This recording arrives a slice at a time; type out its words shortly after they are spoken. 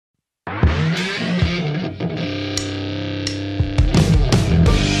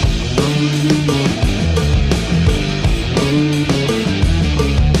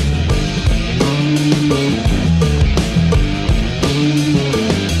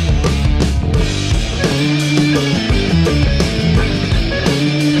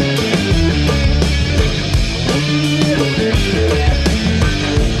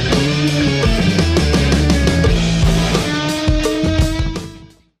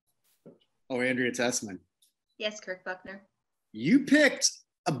Oh, Andrea Tessmann. Yes, Kirk Buchner. You picked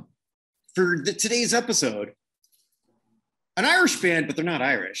today's episode an Irish band, but they're not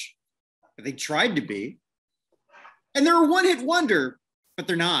Irish. But they tried to be. And they're a one-hit wonder, but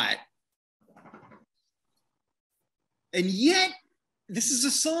they're not. And yet, this is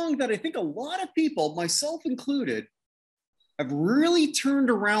a song that I think a lot of people, myself included, have really turned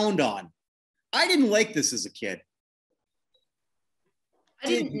around on. I didn't like this as a kid. I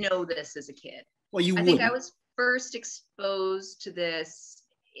didn't know this as a kid. Well, you I wouldn't. think I was first exposed to this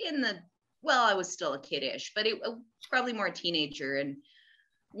I was still a kiddish, but it probably more a teenager, and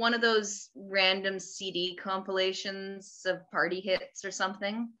one of those random CD compilations of party hits or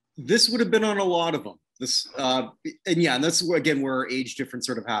something. This would have been on a lot of them. And that's again where our age difference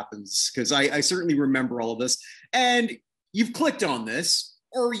sort of happens, because I certainly remember all of this. And you've clicked on this,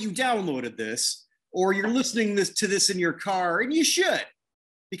 or you downloaded this, or you're listening to this in your car, and you should,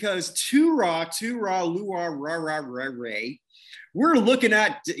 because too raw, lua, ray. We're looking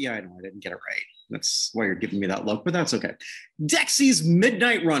at, I know I didn't get it right. That's why you're giving me that look, but that's okay. Dexy's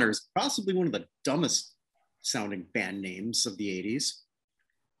Midnight Runners, possibly one of the dumbest sounding band names of the 80s.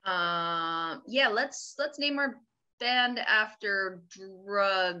 Let's name our band after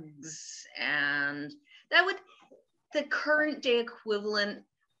drugs, and the current day equivalent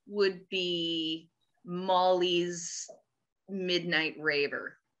would be Molly's Midnight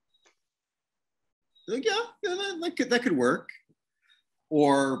Raver. Yeah, that could work.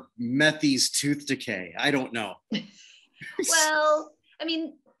 Or Methy's Tooth Decay. I don't know. Well, I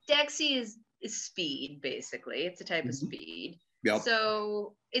mean, Dexy is speed, basically. It's a type of speed. Yep.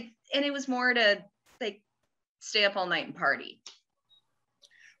 So it was more to like stay up all night and party.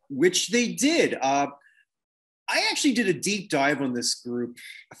 Which they did. I actually did a deep dive on this group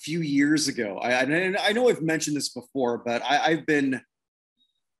a few years ago. I know I've mentioned this before, but I've been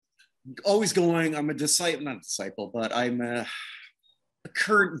always going, I'm not a disciple, but I'm a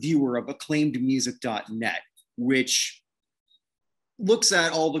current viewer of acclaimedmusic.net, which looks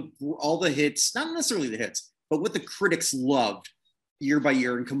at all the hits, not necessarily the hits, but what the critics loved year by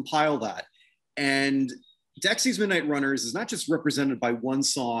year, and compile that. And Dexy's Midnight Runners is not just represented by one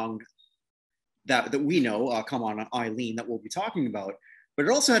song that we know, Come On Eileen, that we'll be talking about, but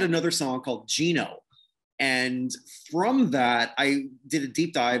it also had another song called Gino. And from that, I did a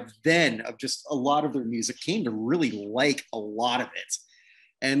deep dive then of just a lot of their music, came to really like a lot of it,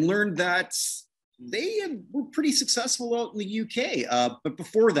 and learned that they were pretty successful out in the UK. But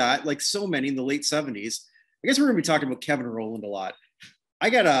before that, like so many in the late 70s, I guess we're going to be talking about Kevin Rowland a lot.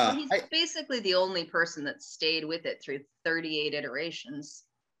 He's basically the only person that stayed with it through 38 iterations.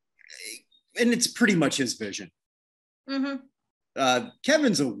 And it's pretty much his vision. Mm-hmm.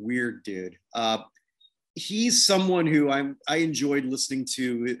 Kevin's a weird dude. He's someone who I enjoyed listening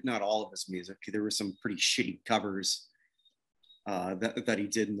to, not all of his music. There were some pretty shitty covers that he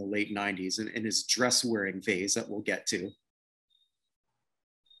did in the late 90s in his dress wearing phase that we'll get to.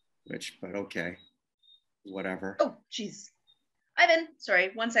 But okay, whatever. Oh, jeez. Ivan,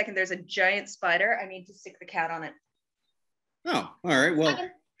 sorry, 1 second. There's a giant spider. I need to stick the cat on it. Oh, all right. Well, Ivan,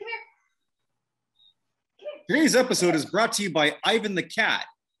 come here. Today's episode is brought to you by Ivan the cat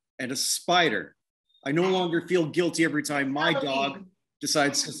and a spider. I no longer feel guilty every time my dog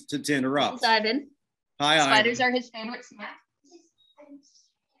decides to interrupt. It's Ivan. Hi, Spiders Ivan. are his favorite snack.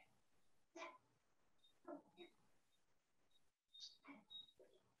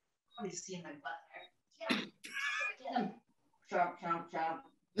 Oh, he's seeing my butt there. Get him. Chomp.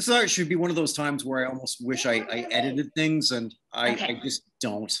 This should be one of those times where I almost wish I edited things, and I just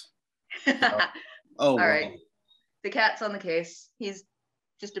don't. All right. The cat's on the case. He's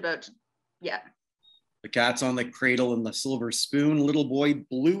just about to, The cat's on the cradle and the silver spoon, Little Boy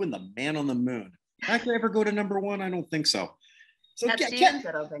Blue, and the Man on the Moon. Did I ever go to number one? I don't think so. I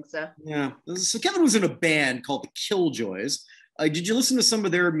don't think so. Yeah. So Kevin was in a band called the Killjoys. Did you listen to some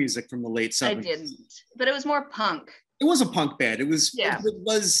of their music from the late 70s? I didn't, but it was more punk. It was a punk band. It was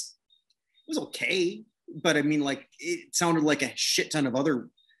okay, but I mean, like, it sounded like a shit ton of other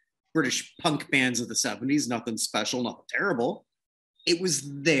British punk bands of the 70s. Nothing special, nothing terrible. It was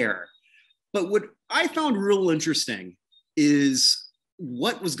there. But what I found real interesting is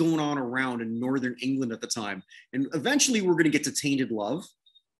what was going on around in Northern England at the time. And eventually we're going to get to Tainted Love,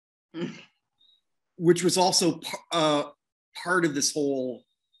 which was also part of this whole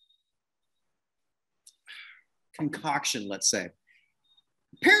concoction, let's say.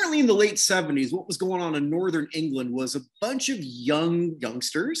 Apparently in the late 70s, what was going on in Northern England was a bunch of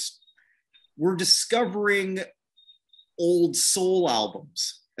youngsters were discovering old soul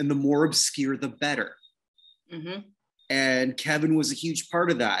albums, and the more obscure, the better. Mm-hmm. And Kevin was a huge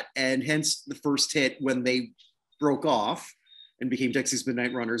part of that. And hence the first hit when they broke off and became Dexy's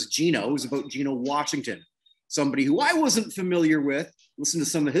Midnight Runners, Gino, was about Gino Washington, somebody who I wasn't familiar with. Listen to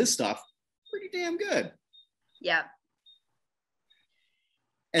some of his stuff, pretty damn good. Yeah.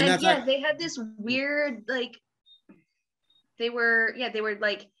 And that's yeah, they had this weird, like, they were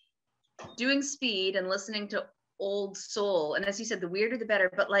like doing speed and listening to old soul. And as you said, the weirder the better,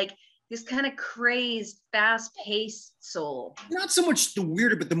 but like this kind of crazed, fast-paced soul. Not so much the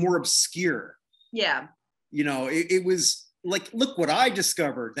weirder, but the more obscure. Yeah. You know, it was like, look what I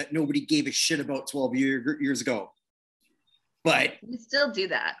discovered that nobody gave a shit about 12 years ago. But we still do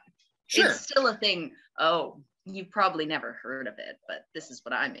that. Sure. It's still a thing. Oh, you've probably never heard of it, but this is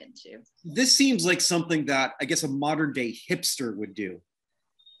what I'm into. This seems like something that I guess a modern day hipster would do.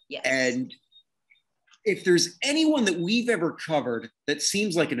 Yes. And if there's anyone that we've ever covered that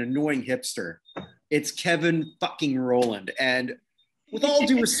seems like an annoying hipster, it's Kevin fucking Rowland. And with all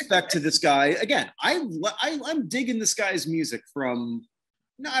due respect to this guy, again, I'm digging this guy's music from,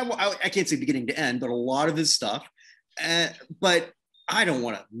 I can't say beginning to end, but a lot of his stuff. But I don't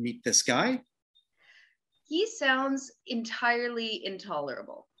want to meet this guy. He sounds entirely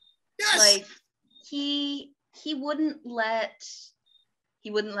intolerable. Yes. Like he wouldn't let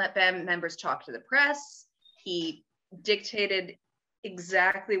band members talk to the press. He dictated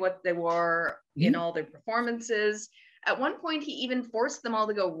exactly what they were in all their performances. At one point, he even forced them all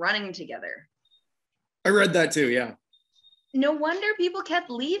to go running together. I read that too, yeah. No wonder people kept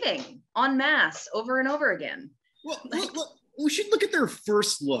leaving en masse over and over again. Well, look, we should look at their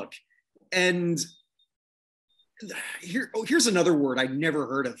first look. And here's another word I never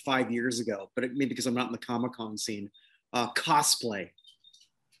heard of 5 years ago, but maybe because I'm not in the Comic-Con scene. Cosplay.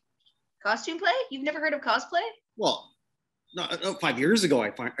 Costume play? You've never heard of cosplay? Well, no, 5 years ago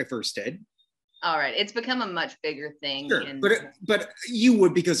I first did. All right, it's become a much bigger thing. Sure, but you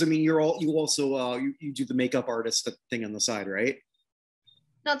would, because I mean you also do the makeup artist thing on the side, right?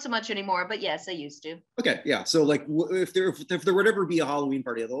 Not so much anymore, but yes, I used to. Okay, yeah. So like, if there would ever be a Halloween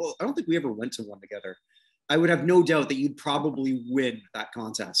party, although I don't think we ever went to one together, I would have no doubt that you'd probably win that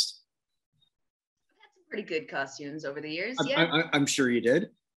contest. I've had some pretty good costumes over the years. I'm sure you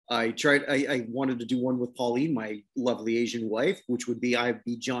did. I wanted to do one with Pauline, my lovely Asian wife, which would be, I'd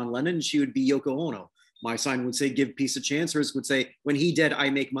be John Lennon and she would be Yoko Ono. My sign would say, give peace a chance. Hers would say, when he dead, I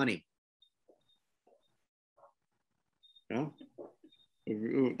make money. No?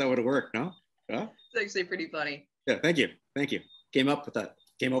 That would have worked, no? Yeah? It's actually pretty funny. Yeah, thank you. Came up with that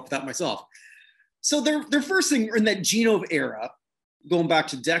myself. So their first thing in that Gino era, going back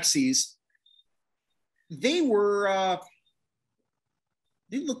to Dexy's, they look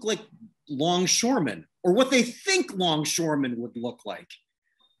like longshoremen, or what they think longshoremen would look like.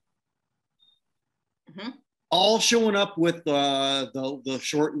 Mm-hmm. All showing up with the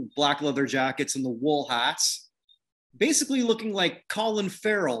short black leather jackets and the wool hats, basically looking like Colin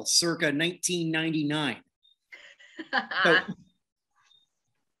Farrell circa 1999. So,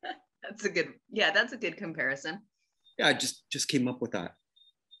 that's a good comparison. Yeah, I just came up with that.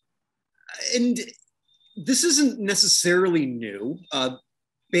 And this isn't necessarily new.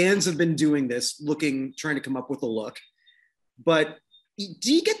 Bands have been doing this, trying to come up with a look. But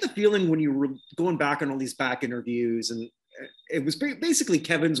do you get the feeling when you were going back on all these back interviews, and it was basically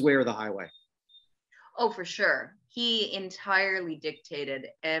Kevin's way or the highway? Oh, for sure. He entirely dictated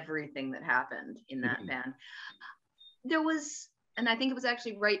everything that happened in that band. There was, and I think it was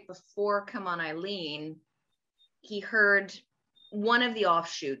actually right before Come On Eileen, he heard one of the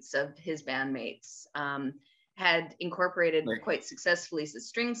offshoots of his bandmates had incorporated quite successfully the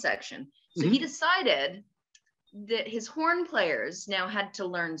string section. So he decided that his horn players now had to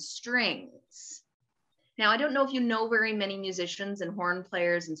learn strings. Now, I don't know if you know very many musicians and horn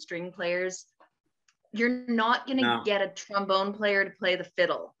players and string players. You're not going to get a trombone player to play the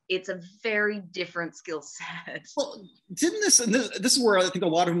fiddle. It's a very different skill set. Well, this is where I think a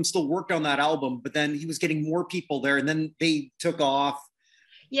lot of them still worked on that album, but then he was getting more people there and then they took off.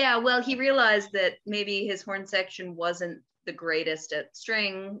 Yeah, well, he realized that maybe his horn section wasn't the greatest at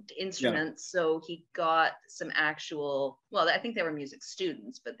string instruments, so he got some actual, well, I think they were music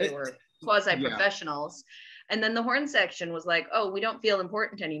students, but they were quasi-professionals. Yeah. And then the horn section was like, oh, we don't feel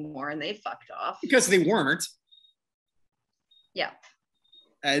important anymore, and they fucked off. Because they weren't. Yeah.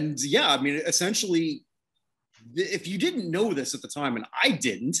 And yeah, I mean, essentially, if you didn't know this at the time, and I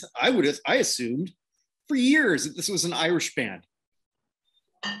didn't, I assumed for years that this was an Irish band.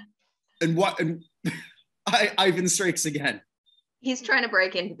 And Ivan strikes again. He's trying to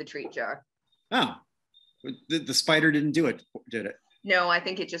break into the treat jar. Oh, the spider didn't do it, did it? No, I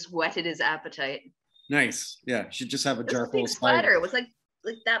think it just whetted his appetite. Nice. Yeah, should just have a It was jar a full big of spider. spiders. It was like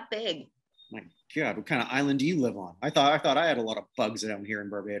that big. My God, what kind of island do you live on? I thought I had a lot of bugs down here in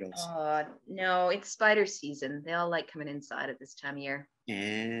Barbados. No, it's spider season. They all like coming inside at this time of year.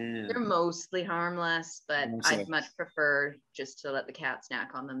 Yeah. They're mostly harmless, but Mostly. I'd much prefer just to let the cat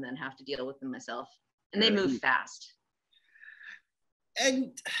snack on them than have to deal with them myself. And they Right. move fast.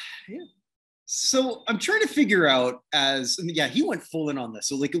 And yeah. So I'm trying to figure out yeah, he went full in on this.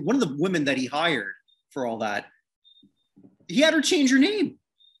 So like one of the women that he hired for all that, he had her change her name.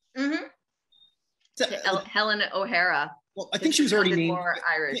 Mm-hmm. To Helen O'Hara. Well, I think she was already named more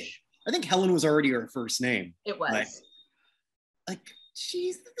Irish. I think Helen was already her first name. It was. Like,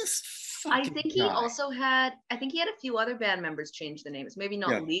 she's this I fucking think he also had, I think he had a few other band members change the names. Maybe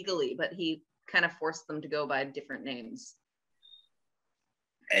not legally, but he kind of forced them to go by different names.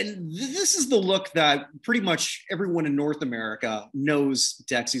 And this is the look that pretty much everyone in North America knows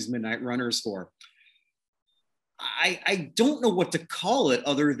Dexy's Midnight Runners for. I don't know what to call it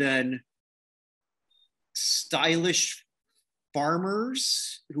other than stylish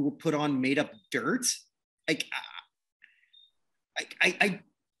farmers who will put on made up dirt. Like, I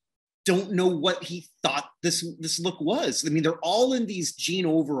don't know what he thought this look was. I mean, they're all in these jean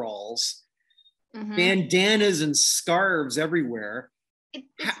overalls, bandanas and scarves everywhere.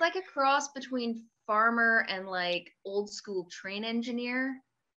 It's like a cross between farmer and like old school train engineer.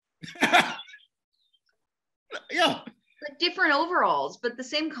 Yeah. Like different overalls, but the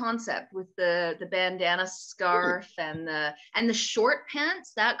same concept with the bandana scarf and the short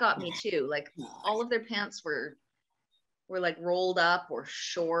pants. That got me too. Like all of their pants were like rolled up or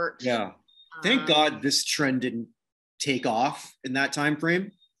short. Yeah. Thank God this trend didn't take off in that time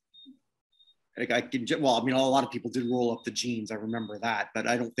frame. Like I mean, a lot of people did roll up the jeans. I remember that, but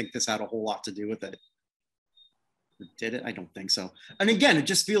I don't think this had a whole lot to do with it. Did it? I don't think so. And again, it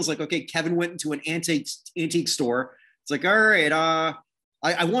just feels like, okay, Kevin went into an antique store. It's like, all right,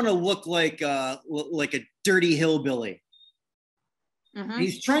 I want to look like a dirty hillbilly.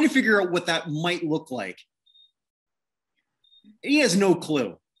 He's trying to figure out what that might look like. He has no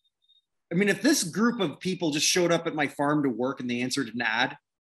clue. I mean, if this group of people just showed up at my farm to work and they answered an ad,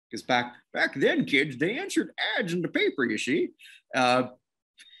 because back then, kids, they answered ads in the paper, you see.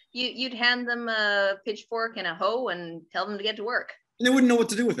 You'd hand them a pitchfork and a hoe and tell them to get to work. And they wouldn't know what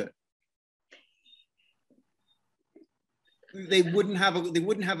to do with it. They wouldn't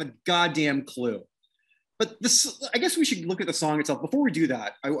have a goddamn clue. But this, I guess we should look at the song itself. Before we do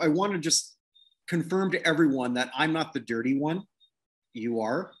that, I want to just confirm to everyone that I'm not the dirty one. You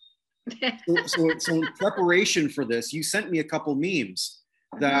are. So in preparation for this, you sent me a couple memes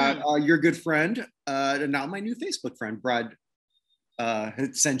that your good friend, now my new Facebook friend, Brad,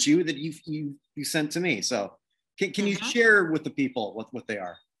 had sent you that you sent to me. So can you share with the people what they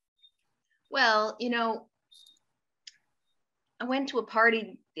are? Well, I went to a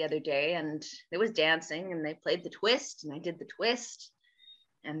party the other day and there was dancing and they played the twist and I did the twist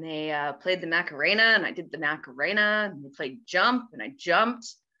and they played the Macarena and I did the Macarena and they played jump and I jumped.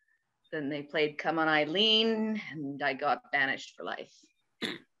 Then they played Come On Eileen and I got banished for life.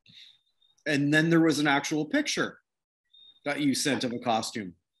 And then there was an actual picture that you sent of a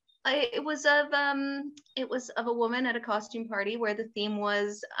costume. It was of a woman at a costume party where the theme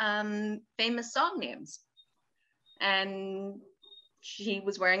was famous song names. And she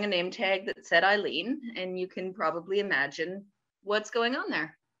was wearing a name tag that said Eileen, and you can probably imagine what's going on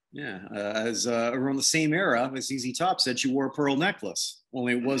there. Yeah, as around the same era as ZZ Top said, she wore a pearl necklace.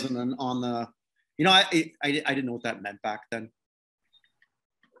 Only it wasn't on the, I didn't know what that meant back then.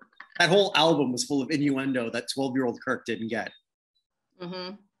 That whole album was full of innuendo that 12-year-old Kirk didn't get.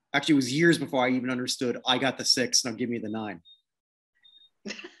 Actually, it was years before I even understood. I got the 6, now give me the 9.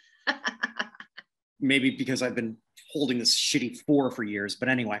 Maybe because I've been holding this shitty 4 for years, but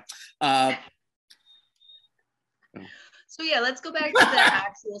anyway. So yeah, let's go back to the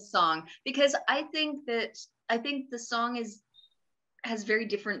actual song, because I think the song has very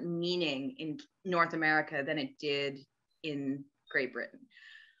different meaning in North America than it did in Great Britain.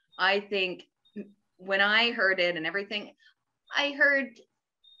 I think when I heard it and everything, I heard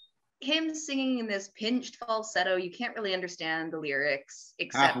him singing in this pinched falsetto. You can't really understand the lyrics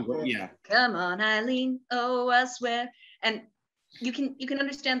except for "Come on, Eileen, oh I swear," and you can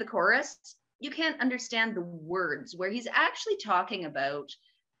understand the chorus. You can't understand the words, where he's actually talking about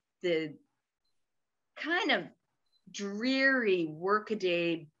the kind of dreary,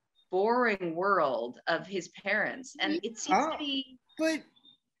 workaday, boring world of his parents, and it seems to be. But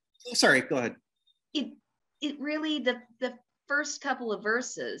sorry, go ahead. It really the first couple of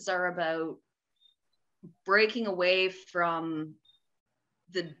verses are about breaking away from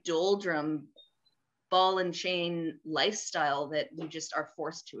the doldrum ball and chain lifestyle that you just are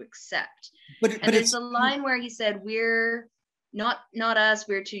forced to accept. But And there's it's a line where he said, we're not us,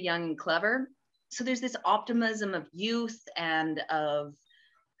 we're too young and clever. So there's this optimism of youth and of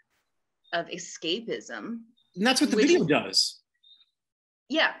escapism. and that's what the video does.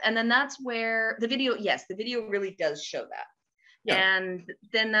 Yeah, and then that's where the video really does show that. Yeah. And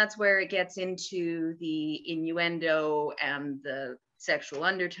then that's where it gets into the innuendo and the sexual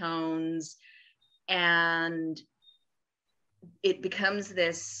undertones, and it becomes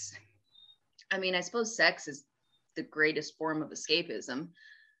this, I mean, I suppose sex is the greatest form of escapism,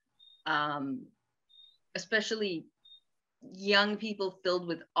 especially young people filled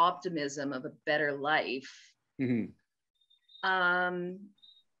with optimism of a better life. Mm-hmm.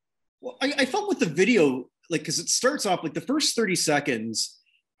 Well, I felt with the video, like, because it starts off like the first 30 seconds,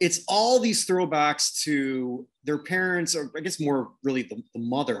 it's all these throwbacks to their parents, or I guess more really the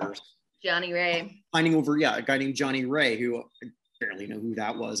mother. Johnny Ray. Finding over, a guy named Johnny Ray, who I barely know who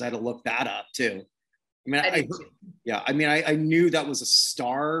that was. I had to look that up too. I mean, I knew that was a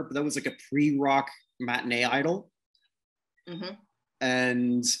star, but that was like a pre-rock matinee idol. Mm-hmm.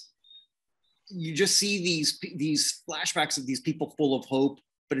 And you just see these flashbacks of these people full of hope,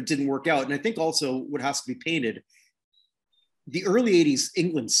 but it didn't work out. And I think also what has to be painted, the early 80s,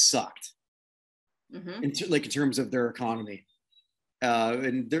 England sucked. Mm-hmm. in terms of their economy.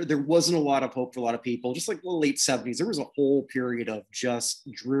 And there wasn't a lot of hope for a lot of people. Just like the late 70s, there was a whole period of just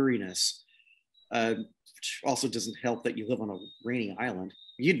dreariness, which also doesn't help that you live on a rainy island.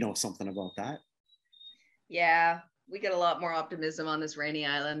 You'd know something about that. Yeah, we get a lot more optimism on this rainy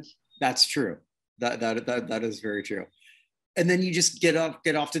island. That's true. That is very true. And then you just get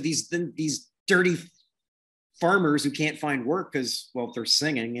off to these dirty farmers who can't find work because, well, they're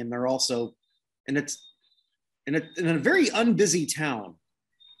singing, and they're also, and it's in a very unbusy town.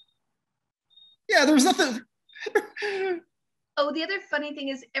 Yeah, there was nothing. Oh, the other funny thing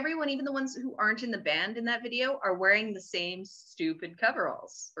is everyone, even the ones who aren't in the band in that video, are wearing the same stupid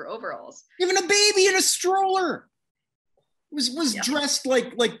coveralls or overalls. Even a baby in a stroller was dressed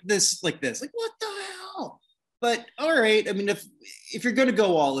like this. Like, what the hell? But all right, I mean, if you're gonna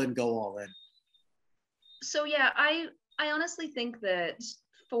go all in, go all in. So yeah, I honestly think that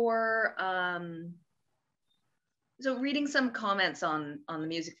for so reading some comments on the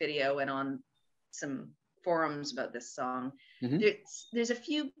music video and on some forums about this song, mm-hmm. there's a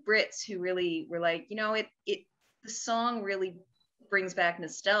few Brits who really were like, the song really brings back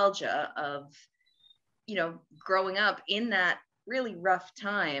nostalgia of, growing up in that really rough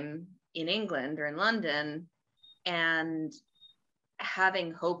time in England or in London and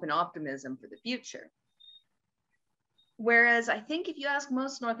having hope and optimism for the future. Whereas I think if you ask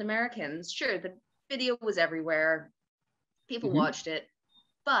most North Americans, sure, the video was everywhere, people mm-hmm. watched it,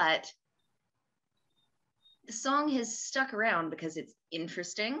 but the song has stuck around because it's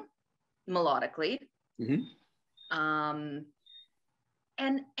interesting melodically. Mm-hmm.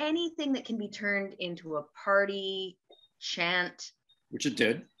 And anything that can be turned into a party chant, which it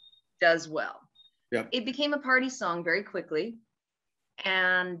did, does well. Yeah. It became a party song very quickly,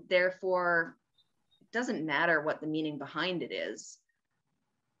 and therefore it doesn't matter what the meaning behind it is.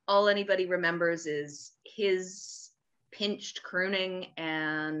 All anybody remembers is his pinched crooning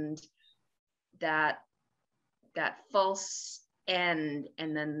and that false end,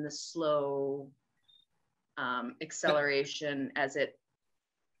 and then the slow acceleration as it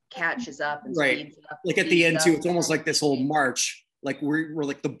catches up and right. speeds up. Like at the end too, it's almost like this whole march, like we're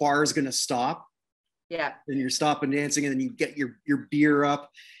like the bar's gonna stop. Yeah. And you're stopping dancing, and then you get your beer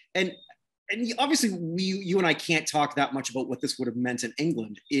up. And obviously you and I can't talk that much about what this would have meant in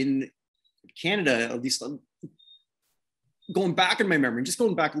England. In Canada, at least going back in my memory, just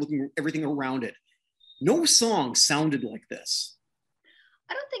going back, looking at everything around it, no song sounded like this.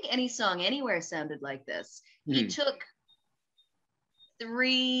 I don't think any song anywhere sounded like this. Mm-hmm. He took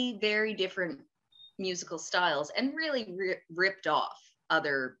 3 very different musical styles and really ripped off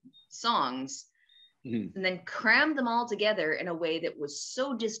other songs, mm-hmm. and then crammed them all together in a way that was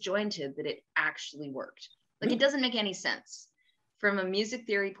so disjointed that it actually worked. Like, mm-hmm. It doesn't make any sense. From a music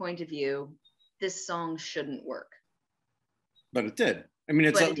theory point of view, this song shouldn't work. But it did. I mean,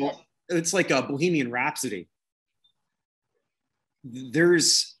 it's like a Bohemian Rhapsody.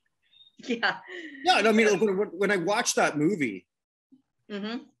 There's... Yeah. Yeah, I mean, when I watched that movie,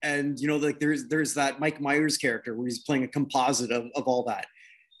 mm-hmm. and, like there's that Mike Myers character where he's playing a composite of all that.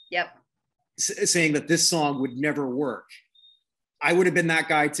 Yep. Saying that this song would never work. I would have been that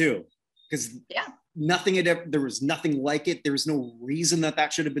guy too, because there was nothing like it. There was no reason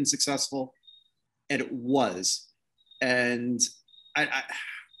that should have been successful, and it was. And I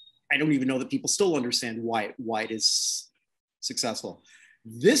I don't even know that people still understand why it is successful.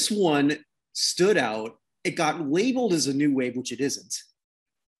 This one stood out. It got labeled as a new wave, which it isn't.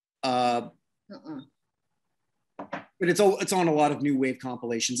 But it's on a lot of new wave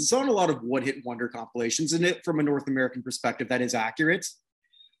compilations. It's on a lot of one hit wonder compilations, and it, from a North American perspective, that is accurate.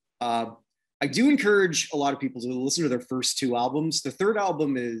 I do encourage a lot of people to listen to their first two albums. The third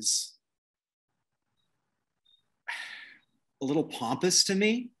album is a little pompous to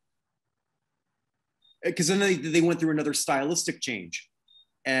me, because then they went through another stylistic change.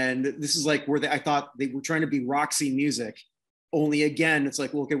 And this is like where I thought they were trying to be Roxy music. Only again, it's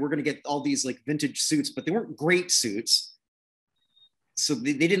like, well, okay, we're going to get all these like vintage suits, but they weren't great suits. So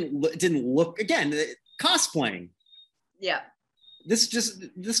they didn't look, again, cosplaying. Yeah.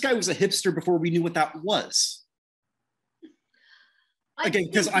 This guy was a hipster before we knew what that was. Again,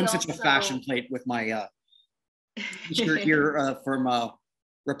 because I'm such a fashion plate with my shirt here from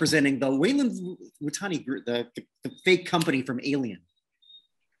representing the Wayland Wutani group, the fake company from Alien.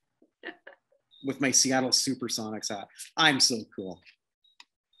 With my Seattle Supersonics hat. I'm so cool.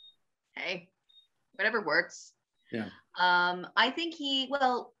 Hey, whatever works. Yeah. I think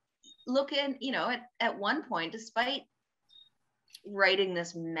looking, at one point, despite writing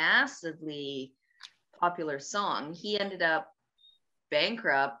this massively popular song, he ended up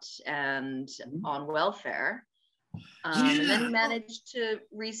bankrupt and on welfare. And then he managed to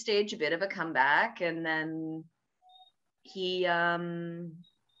restage a bit of a comeback, and then he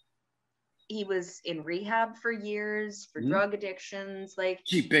was in rehab for years for drug addictions. Like,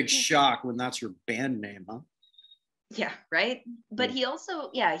 gee, big shock when that's your band name, huh? Yeah, right. But he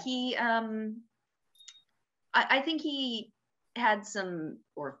also, I think he had some,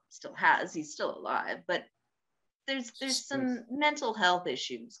 or still has, he's still alive, but there's some mental health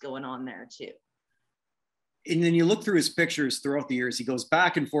issues going on there too. And then you look through his pictures throughout the years, he goes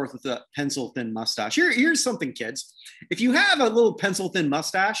back and forth with a pencil thin mustache. Here's something, kids. If you have a little pencil thin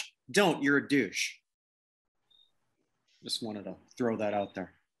mustache, you're a douche. Just wanted to throw that out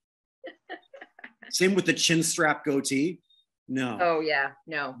there. Same with the chin strap goatee. No. Oh yeah,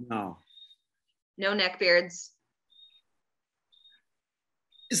 no. No neck beards.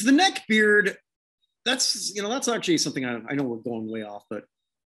 Is the neck beard, that's actually something I know we're going way off, but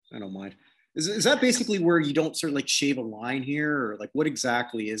I don't mind. Is that basically where you don't sort of like shave a line here, or like what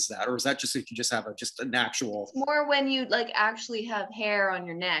exactly is that? Or is that just if you just have just an actual? It's more when you like actually have hair on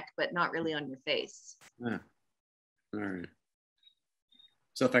your neck, but not really on your face. Yeah. All right.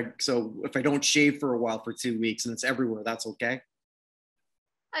 So if I don't shave for a while for 2 weeks and it's everywhere, that's okay?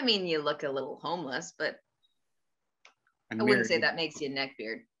 I mean, you look a little homeless, but I wouldn't say that makes you a neck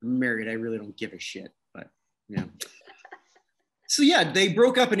beard. I'm married. I really don't give a shit, but yeah. So yeah, they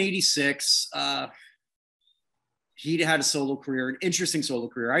broke up in '86. He had a solo career, an interesting solo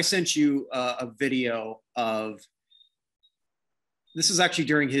career. I sent you a video of, this is actually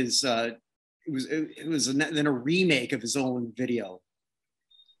during his, it was then a remake of his own video.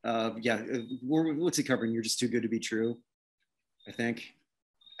 What's he covering? You're Just Too Good to Be True, I think.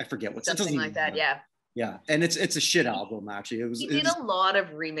 I forget what's something like that. Yeah. Yeah, and it's a shit album actually. He did a lot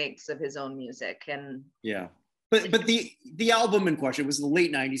of remakes of his own music, and yeah. But the album in question was in the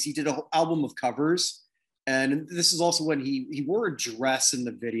late 90s. He did an album of covers. And this is also when he wore a dress in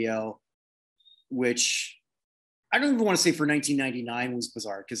the video, which I don't even want to say for 1999 was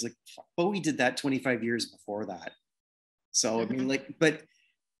bizarre, because like Bowie did that 25 years before that. So I mean, like, but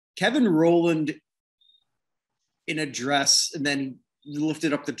Kevin Rowland in a dress, and then he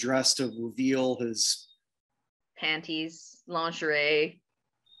lifted up the dress to reveal his panties, lingerie.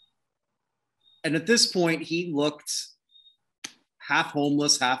 And at this point, he looked half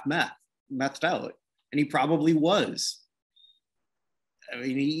homeless, half methed out. And he probably was. I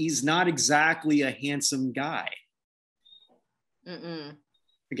mean, he's not exactly a handsome guy.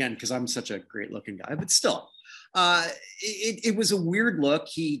 Again, because I'm such a great looking guy, but still. It was a weird look.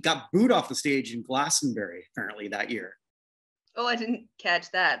 He got booed off the stage in Glastonbury, apparently, that year. Oh, I didn't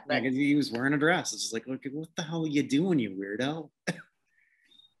catch that. But... Yeah, he was wearing a dress. It's just like, look, what the hell are you doing, you weirdo?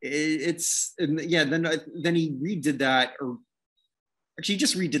 Then he redid that, or actually he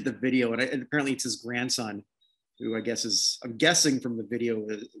just redid the video, and apparently it's his grandson, who I guess is, I'm guessing from the video,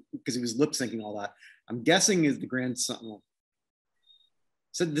 because he was lip syncing all that, I'm guessing is the grandson. Well,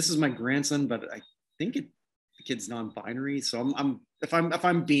 said this is my grandson, but I think the kid's non-binary. So if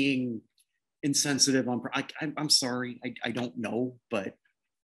I'm being insensitive, I'm sorry, I don't know, but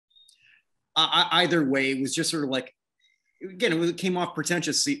either way, it was just sort of like, again, it came off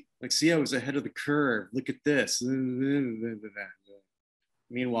pretentious. See, I was ahead of the curve. Look at this.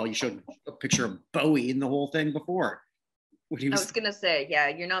 Meanwhile, you showed a picture of Bowie in the whole thing before. When he I was, was gonna say, yeah,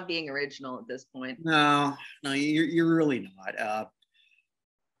 you're not being original at this point. no, you're really not.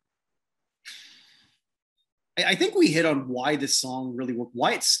 I think we hit on why this song really worked,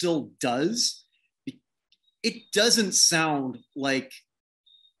 why it still does. It doesn't sound like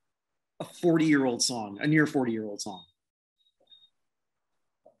a 40-year-old song, a near 40-year-old song.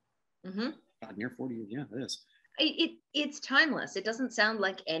 Mm-hmm. God, near 40 years, yeah, it is. It's timeless. It doesn't sound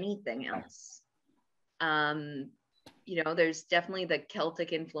like anything else. There's definitely the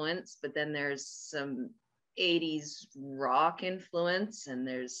Celtic influence, but then there's some 80s rock influence, and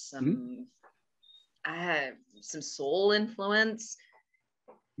there's some soul influence.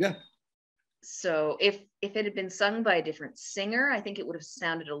 Yeah. So if it had been sung by a different singer, I think it would have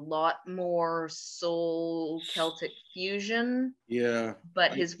sounded a lot more soul Celtic fusion. Yeah.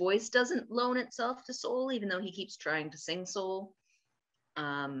 But his voice doesn't loan itself to soul, even though he keeps trying to sing soul.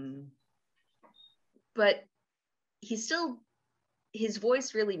 But his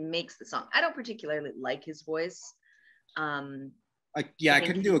voice really makes the song. I don't particularly like his voice. I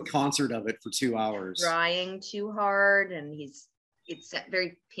couldn't do a concert of it for 2 hours. Trying too hard, and it's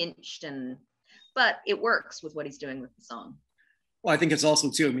very pinched, but it works with what he's doing with the song. Well, I think it's also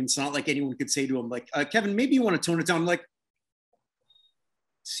too, I mean, it's not like anyone could say to him, like, Kevin, maybe you want to tone it down. I'm like,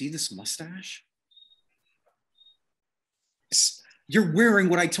 see this mustache? You're wearing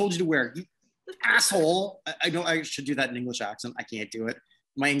what I told you to wear, you asshole. I know I should do that in English accent. I can't do it.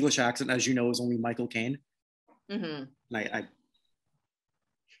 My English accent, as you know, is only Michael Caine. Mm-hmm. And I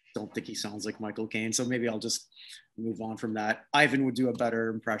don't think he sounds like Michael Caine, so maybe I'll just move on from that. Ivan would do a better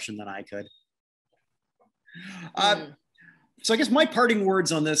impression than I could. So I guess my parting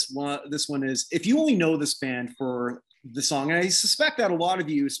words on this one is, if you only know this band for the song, and I suspect that a lot of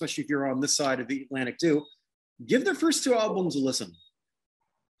you, especially if you're on this side of the Atlantic too, give their first 2 albums a listen.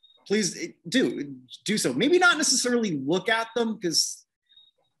 Please do so. Maybe not necessarily look at them, because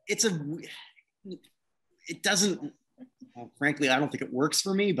it doesn't, well, frankly, I don't think it works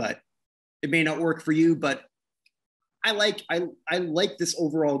for me, but it may not work for you. But I like this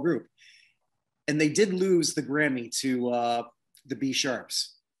overall group. And they did lose the Grammy to the B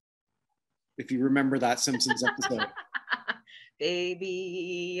Sharps, if you remember that Simpsons episode.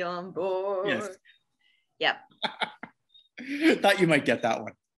 Baby on board. Yes. Yep. Thought you might get that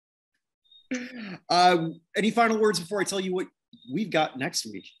one. Any final words before I tell you what we've got next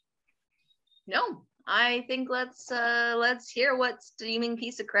week? No, I think let's hear what steaming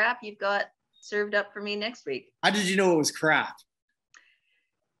piece of crap you've got served up for me next week. How did you know it was crap?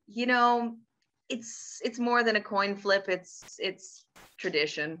 It's more than a coin flip. It's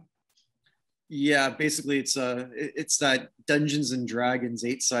tradition. Yeah, basically it's that Dungeons and Dragons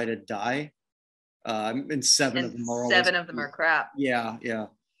 8-sided die, and seven of them are crap. Yeah.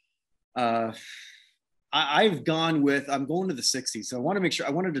 I'm going to the 60s, so I want to make sure.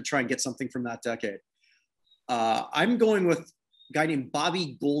 I wanted to try and get something from that decade. I'm going with a guy named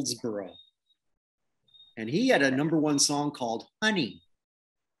Bobby Goldsboro, and he had a #1 song called "Honey,"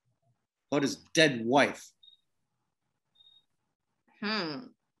 about his dead wife.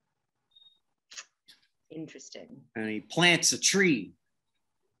 Interesting. And he plants a tree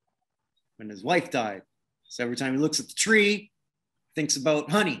when his wife died. So every time he looks at the tree, thinks about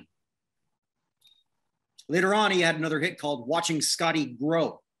honey. Later on, he had another hit called "Watching Scotty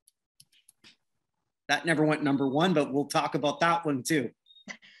Grow." That never went #1, but we'll talk about that one too.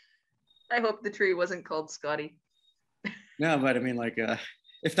 I hope the tree wasn't called Scotty. No, but I mean, like,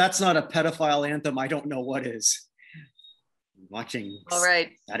 if that's not a pedophile anthem, I don't know what is. Watching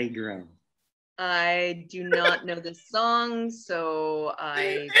Scotty Grow. I do not know this song, so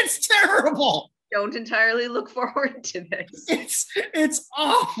it's terrible. Don't entirely look forward to this. It's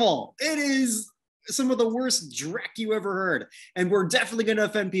awful. It is some of the worst dreck you ever heard. And we're definitely going to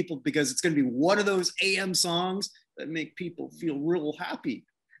offend people, because it's going to be one of those AM songs that make people feel real happy.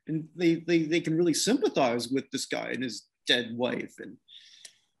 And they can really sympathize with this guy and his dead wife. And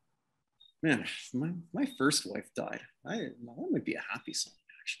man, my first wife died. That might be a happy song,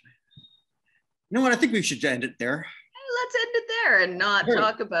 actually. You know what? I think we should end it there. Let's end it there and not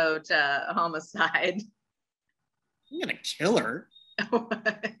talk about homicide. I'm gonna kill her.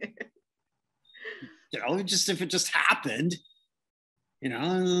 Just if it just happened,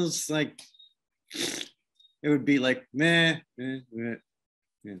 it's like, it would be like, meh. I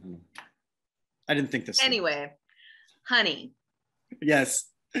didn't think this. Anyway, honey. Yes.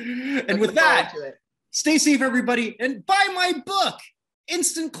 And with that, stay safe, everybody, and buy my book,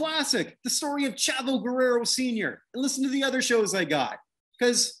 Instant Classic, the story of Chavo Guerrero Sr., and listen to the other shows I got.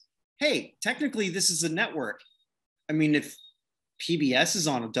 Because, hey, technically this is a network. I mean, if PBS is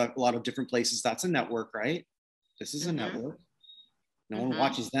on a lot of different places, that's a network, right? This is a network. No one Mm-hmm.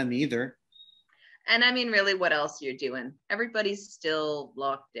 watches them either. And I mean, really, what else you're doing? Everybody's still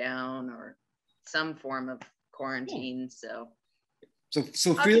locked down or some form of quarantine. So So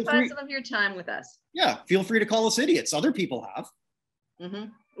feel occupy free. some of your time with us. Yeah, feel free to call us idiots. Other people have.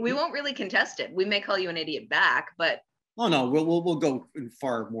 We won't really contest it. We may call you an idiot back, but oh no, we'll go in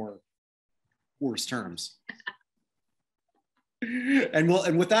far more worse terms. And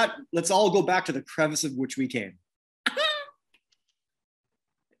with that, let's all go back to the crevice of which we came.